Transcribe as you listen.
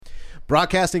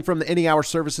Broadcasting from the Any Hour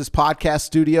Services podcast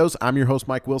studios, I'm your host,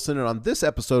 Mike Wilson, and on this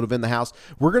episode of In the House,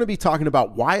 we're going to be talking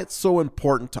about why it's so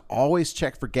important to always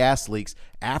check for gas leaks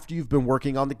after you've been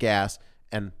working on the gas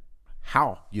and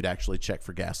how you'd actually check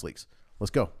for gas leaks.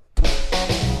 Let's go.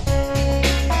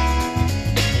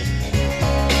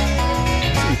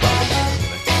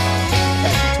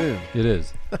 It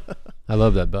is. I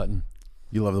love that button.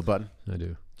 You love the button? I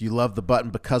do. Do you love the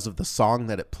button because of the song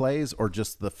that it plays, or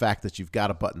just the fact that you've got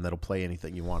a button that'll play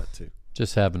anything you want it to?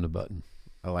 Just having the button.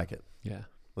 I like it. Yeah.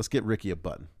 Let's get Ricky a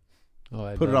button.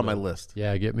 Oh, Put it on my list.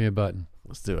 Yeah, get me a button.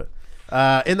 Let's do it.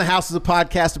 In the House is a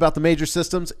podcast about the major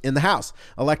systems in the house: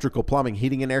 electrical, plumbing,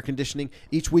 heating, and air conditioning.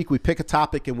 Each week we pick a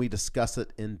topic and we discuss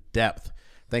it in depth.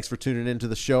 Thanks for tuning into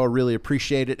the show. I really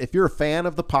appreciate it. If you're a fan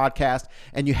of the podcast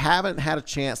and you haven't had a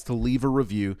chance to leave a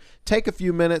review, take a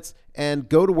few minutes and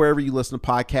go to wherever you listen to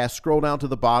podcasts, scroll down to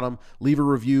the bottom, leave a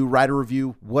review, write a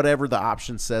review, whatever the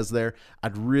option says there.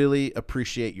 I'd really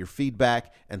appreciate your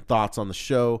feedback and thoughts on the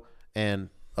show and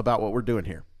about what we're doing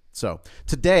here. So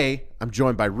today I'm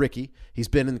joined by Ricky. He's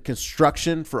been in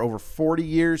construction for over 40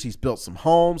 years. He's built some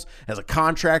homes as a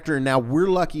contractor, and now we're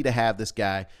lucky to have this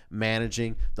guy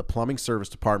managing the plumbing service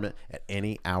department at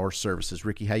Any Hour Services.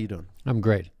 Ricky, how you doing? I'm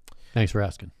great. Thanks for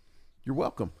asking. You're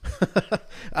welcome.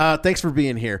 Thanks for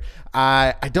being here.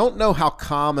 I don't know how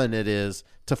common it is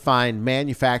to find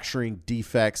manufacturing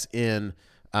defects in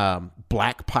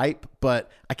black pipe,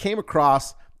 but I came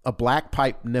across a black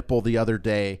pipe nipple the other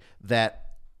day that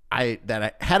I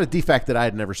had a defect that I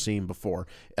had never seen before.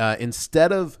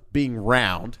 Instead of being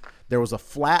round, there was a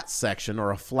flat section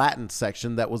or a flattened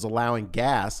section that was allowing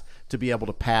gas to be able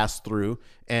to pass through,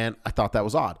 and I thought that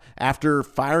was odd. After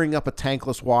firing up a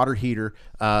tankless water heater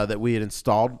that we had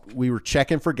installed, we were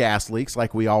checking for gas leaks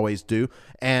like we always do,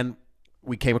 and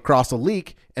we came across a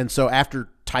leak, and so after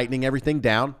tightening everything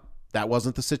down, that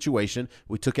wasn't the situation.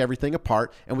 We took everything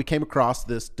apart, and we came across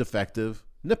this defective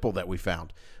nipple that we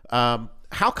found.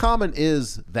 How common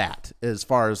is that as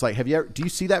far as like, do you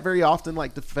see that very often,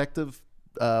 like defective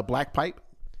black pipe?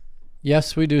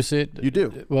 Yes, we do see it. You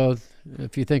do? Well,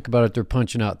 if you think about it, they're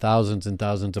punching out thousands and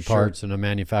thousands of parts in a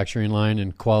manufacturing line,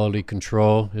 and quality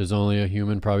control is only a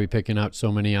human probably picking out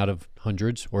so many out of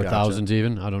hundreds or thousands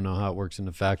even. I don't know how it works in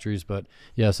the factories, but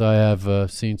yes, I have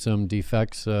seen some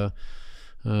defects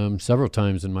several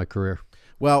times in my career.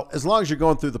 Well, as long as you're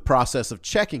going through the process of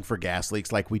checking for gas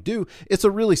leaks like we do, it's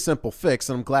a really simple fix,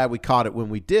 and I'm glad we caught it when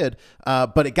we did.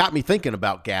 But it got me thinking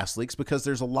about gas leaks because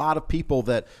there's a lot of people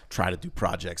that try to do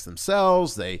projects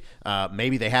themselves.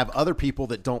 Maybe they have other people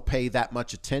that don't pay that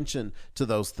much attention to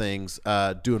those things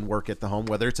doing work at the home,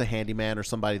 whether it's a handyman or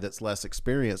somebody that's less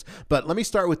experienced. But let me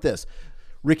start with this.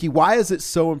 Ricky, why is it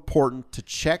so important to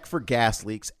check for gas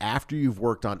leaks after you've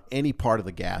worked on any part of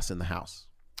the gas in the house?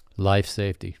 Life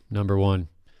safety, number one.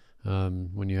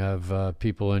 When you have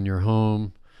people in your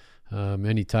home,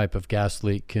 any type of gas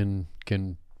leak can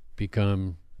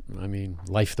become,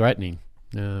 life-threatening.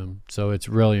 So it's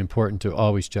really important to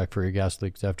always check for your gas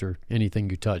leaks after anything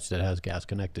you touch that has gas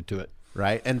connected to it.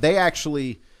 Right, and they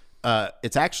actually,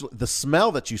 it's actually the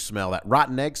smell that you smell, that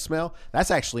rotten egg smell,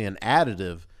 that's actually an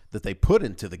additive that they put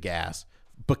into the gas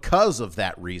because of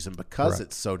that reason, because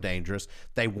It's so dangerous.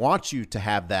 They want you to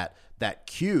have that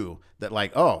cue that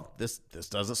like, oh, this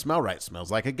doesn't smell right. It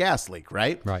smells like a gas leak,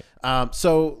 right? Right.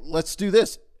 So let's do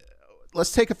this.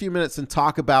 Let's take a few minutes and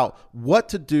talk about what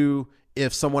to do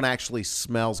if someone actually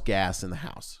smells gas in the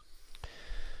house.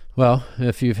 Well,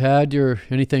 if you've had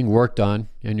anything worked on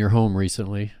in your home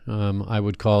recently, I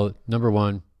would call it, number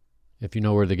one, if you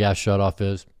know where the gas shutoff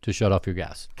is, to shut off your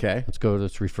gas. Okay.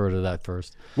 Let's refer to that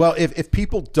first. Well, if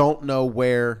people don't know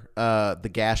where the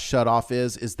gas shutoff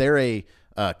is there a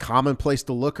common place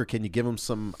to look, or can you give them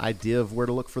some idea of where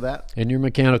to look for that? In your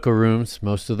mechanical rooms,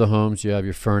 most of the homes, you have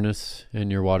your furnace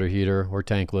and your water heater or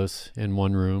tankless in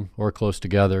one room or close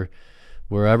together.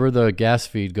 Wherever the gas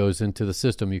feed goes into the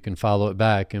system, you can follow it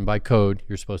back, and by code,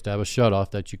 you're supposed to have a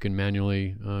shutoff that you can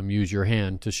manually use your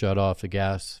hand to shut off the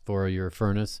gas for your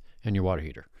furnace and your water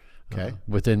heater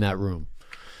within that room.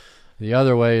 The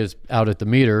other way is out at the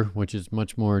meter, which is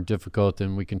much more difficult,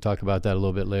 and we can talk about that a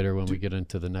little bit later when we get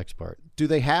into the next part. Do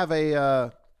they have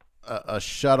a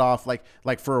shut off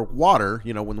like for water?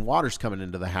 You know, when the water's coming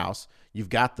into the house, you've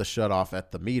got the shut off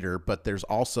at the meter, but there's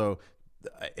also,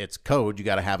 it's code, you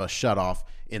got to have a shut off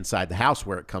inside the house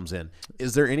where it comes in.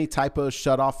 Is there any type of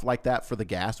shut off like that for the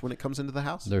gas when it comes into the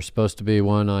house? There's supposed to be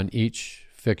one on each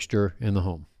fixture in the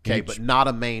home. Okay, but not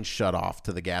a main shut off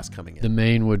to the gas coming in. The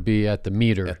main would be at the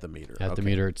meter. At the meter. At the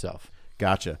meter itself.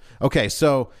 Gotcha. Okay,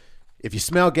 so if you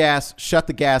smell gas, shut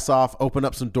the gas off, open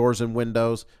up some doors and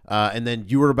windows, and then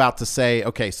you were about to say,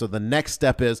 okay, so the next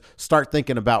step is start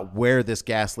thinking about where this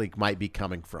gas leak might be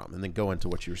coming from, and then go into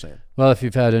what you were saying. Well, if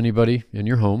you've had anybody in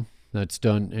your home that's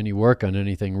done any work on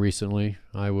anything recently,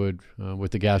 I would,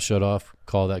 with the gas shut off,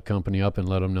 call that company up and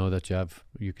let them know that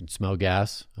you can smell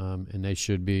gas, and they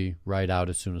should be right out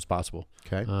as soon as possible.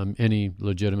 Okay. Any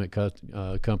legitimate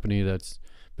company that's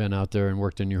been out there and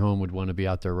worked in your home would want to be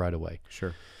out there right away.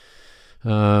 Sure.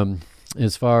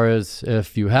 As far as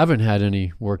if you haven't had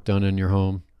any work done in your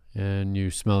home and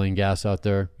you're smelling gas out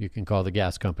there, you can call the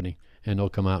gas company and they'll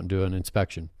come out and do an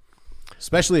inspection.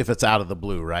 Especially if it's out of the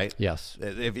blue, right? Yes.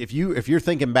 If you're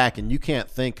thinking back and you can't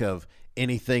think of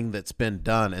anything that's been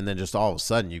done, and then just all of a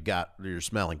sudden you're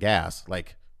smelling gas,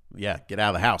 like, yeah, get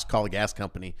out of the house, call the gas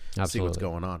company, Absolutely. see what's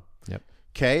going on. Yep.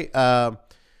 Okay.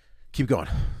 Keep going.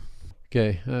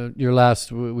 Okay. Your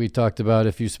last, we talked about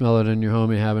if you smell it in your home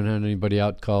and you haven't had anybody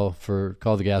out, call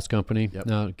the gas company. Yep.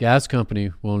 Now, gas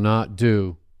company will not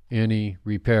do any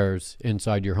repairs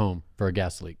inside your home for a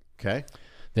gas leak. Okay.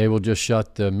 They will just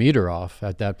shut the meter off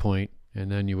at that point,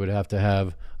 and then you would have to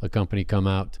have a company come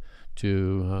out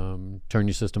to turn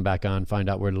your system back on, find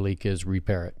out where the leak is,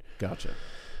 repair it. Gotcha.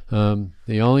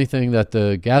 The only thing that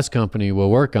the gas company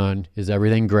will work on is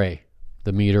everything gray,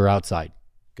 the meter outside.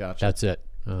 Gotcha. That's it.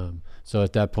 So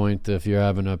at that point, if you're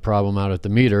having a problem out at the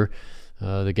meter,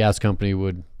 the gas company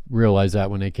would realize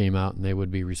that when they came out, and they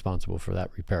would be responsible for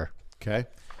that repair. Okay.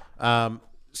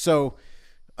 So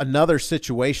another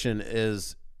situation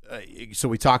is, so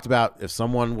we talked about if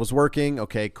someone was working,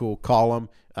 okay, cool, call them.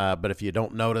 But if you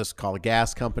don't notice, call a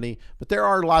gas company. But there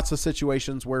are lots of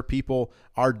situations where people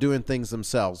are doing things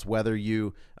themselves, whether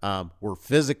you were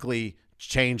physically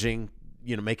changing,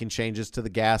 making changes to the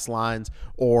gas lines,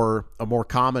 or a more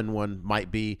common one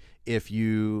might be if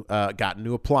you got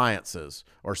new appliances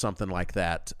or something like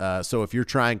that. So if you're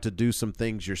trying to do some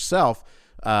things yourself,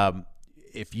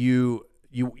 if you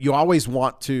always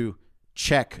want to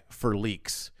check for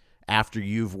leaks after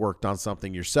you've worked on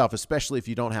something yourself, especially if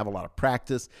you don't have a lot of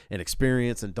practice and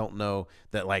experience and don't know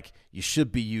that, like, you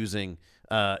should be using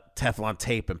Teflon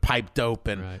tape and pipe dope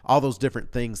and Right. all those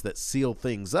different things that seal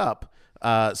things up.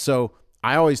 So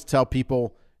I always tell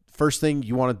people, first thing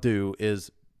you want to do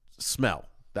is smell.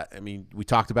 We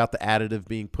talked about the additive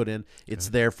being put in. It's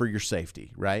there for your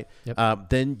safety, right? Yep.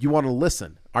 Then you want to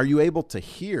listen. Are you able to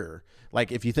hear?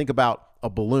 Like, if you think about a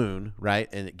balloon, right,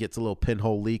 and it gets a little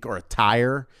pinhole leak, or a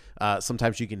tire,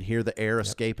 sometimes you can hear the air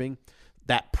escaping.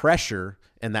 That pressure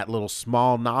and that little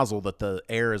small nozzle that the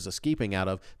air is escaping out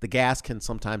of, the gas can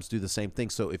sometimes do the same thing.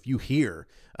 So if you hear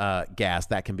gas,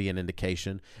 that can be an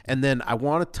indication. And then I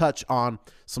want to touch on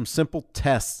some simple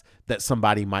tests that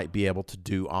somebody might be able to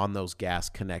do on those gas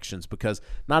connections, because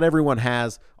not everyone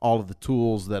has all of the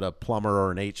tools that a plumber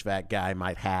or an HVAC guy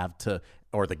might have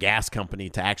or the gas company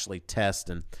to actually test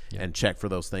and check for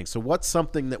those things. So what's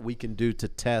something that we can do to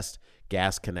test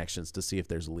gas connections to see if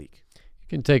there's a leak?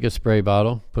 You can take a spray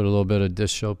bottle, put a little bit of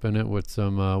dish soap in it with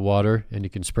some water, and you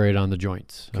can spray it on the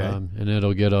joints. Okay. And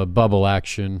it'll get a bubble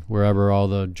action wherever all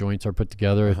the joints are put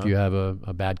together. If you have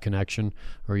a bad connection,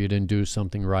 or you didn't do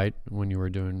something right when you were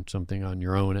doing something on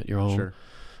your own at your home.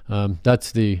 Sure.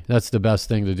 That's the best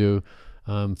thing to do.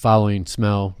 Following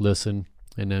smell, listen,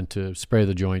 and then to spray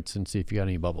the joints and see if you got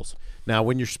any bubbles. Now,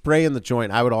 when you're spraying the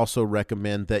joint, I would also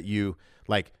recommend that you,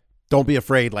 don't be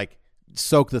afraid,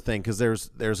 soak the thing, because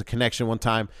there's a connection. One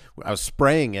time I was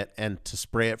spraying it, and to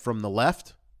spray it from the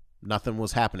left, nothing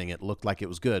was happening. It looked like it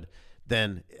was good.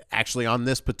 Then actually on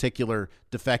this particular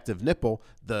defective nipple,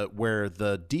 where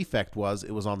the defect was,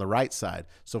 it was on the right side.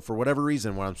 So for whatever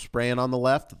reason, when I'm spraying on the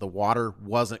left, the water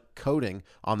wasn't coating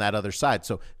on that other side.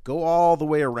 So go all the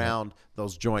way around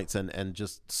those joints and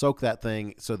just soak that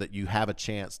thing so that you have a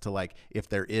chance to, if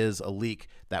there is a leak,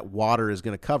 that water is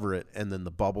going to cover it, and then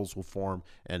the bubbles will form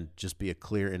and just be a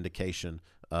clear indication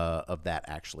of that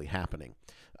actually happening.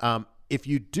 If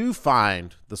you do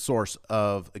find the source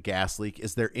of a gas leak,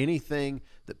 is there anything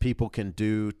that people can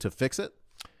do to fix it?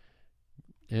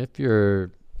 If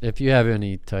you have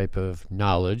any type of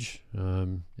knowledge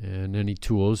and any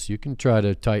tools, you can try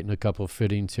to tighten a couple of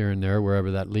fittings here and there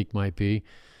wherever that leak might be.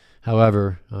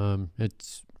 However,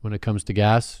 when it comes to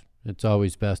gas, it's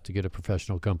always best to get a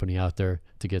professional company out there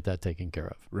to get that taken care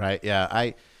of. Right.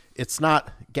 Yeah.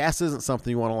 Gas isn't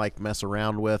something you want to mess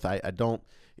around with. I don't.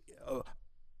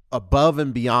 Above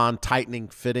and beyond tightening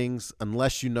fittings,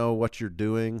 unless you know what you're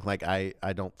doing,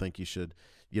 I don't think you should.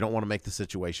 You don't want to make the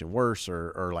situation worse,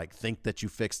 or think that you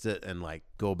fixed it and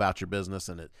go about your business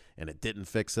and it didn't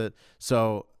fix it.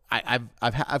 So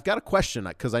I've got a question,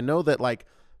 because I know that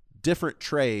different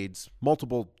trades,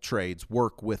 multiple trades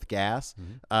work with gas.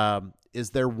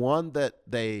 Is there one that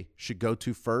they should go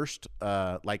to first?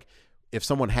 Like if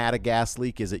someone had a gas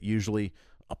leak, is it usually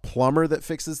a plumber that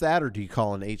fixes that, or do you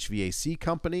call an HVAC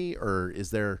company, or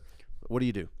is there, what do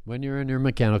you do? When you're in your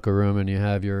mechanical room and you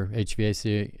have your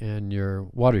HVAC and your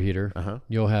water heater,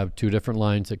 you'll have 2 different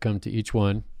lines that come to each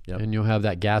one, and you'll have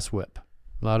that gas whip.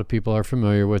 A lot of people are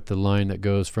familiar with the line that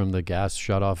goes from the gas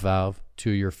shutoff valve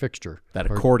to your fixture.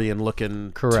 That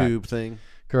accordion-looking tube thing?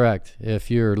 Correct.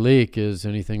 If your leak is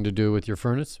anything to do with your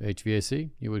furnace,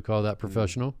 HVAC, you would call that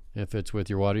professional. If it's with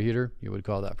your water heater, you would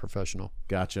call that professional.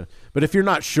 Gotcha. But if you're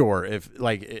not sure,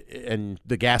 and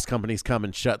the gas companies come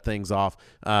and shut things off,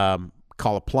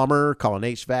 call a plumber, call an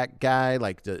HVAC guy.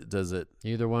 Like, does it?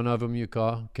 Either one of them you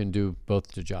call can do both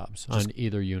the jobs on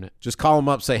either unit. Just call them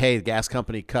up, say, hey, the gas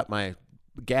company cut my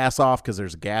gas off because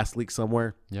there's a gas leak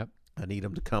somewhere. Yep. I need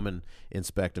them to come and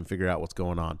inspect and figure out what's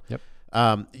going on. Yep.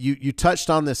 You touched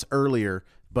on this earlier,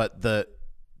 but the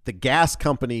gas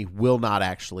company will not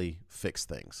actually fix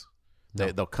things.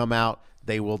 No. They'll come out,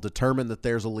 they will determine that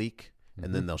there's a leak,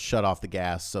 and then they'll shut off the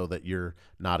gas so that you're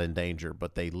not in danger,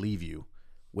 but they leave you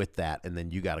with that, and then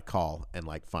you got to call and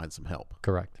find some help.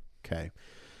 Correct. Okay.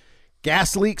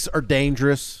 Gas leaks are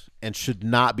dangerous and should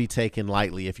not be taken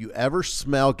lightly. If you ever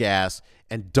smell gas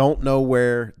and don't know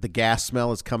where the gas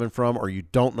smell is coming from, or you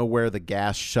don't know where the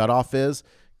gas shutoff is,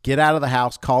 get out of the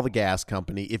house, call the gas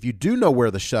company. If you do know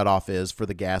where the shutoff is for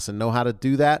the gas and know how to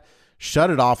do that, shut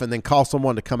it off and then call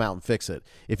someone to come out and fix it.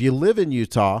 If you live in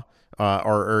Utah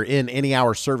or in any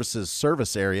Hour Services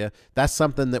service area, that's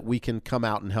something that we can come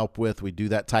out and help with. We do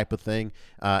that type of thing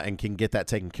and can get that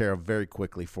taken care of very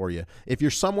quickly for you. If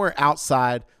you're somewhere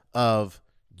outside of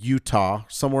Utah,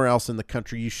 somewhere else in the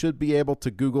country, you should be able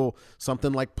to Google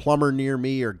something like plumber near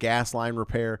me or gas line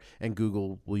repair, and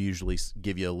Google will usually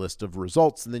give you a list of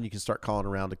results, and then you can start calling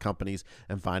around to companies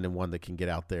and finding one that can get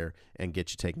out there and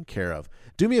get you taken care of.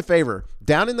 Do me a favor,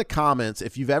 down in the comments,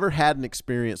 if you've ever had an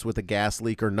experience with a gas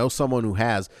leak or know someone who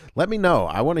has, let me know.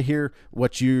 I want to hear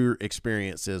what your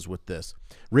experience is with this.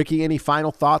 Ricky, any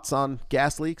final thoughts on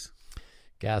gas leaks?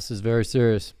 Gas is very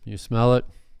serious. You smell it,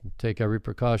 take every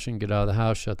precaution, get out of the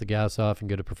house, shut the gas off, and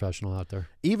get a professional out there.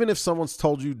 Even if someone's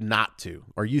told you not to,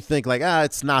 or you think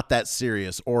it's not that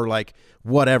serious, or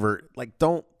whatever,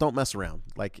 don't mess around.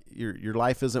 Your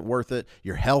life isn't worth it.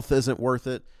 Your health isn't worth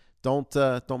it. Don't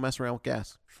mess around with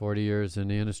gas. 40 years in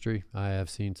the industry, I have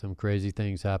seen some crazy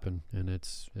things happen, and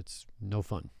it's no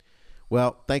fun.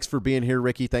 Well, thanks for being here,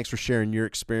 Ricky. Thanks for sharing your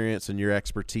experience and your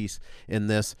expertise in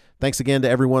this. Thanks again to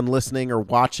everyone listening or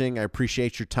watching. I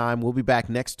appreciate your time. We'll be back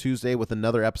next Tuesday with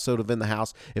another episode of In the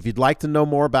House. If you'd like to know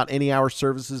more about Any Hour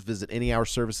Services, visit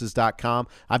anyhourservices.com.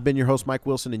 I've been your host, Mike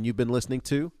Wilson, and you've been listening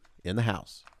to In the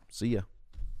House. See ya.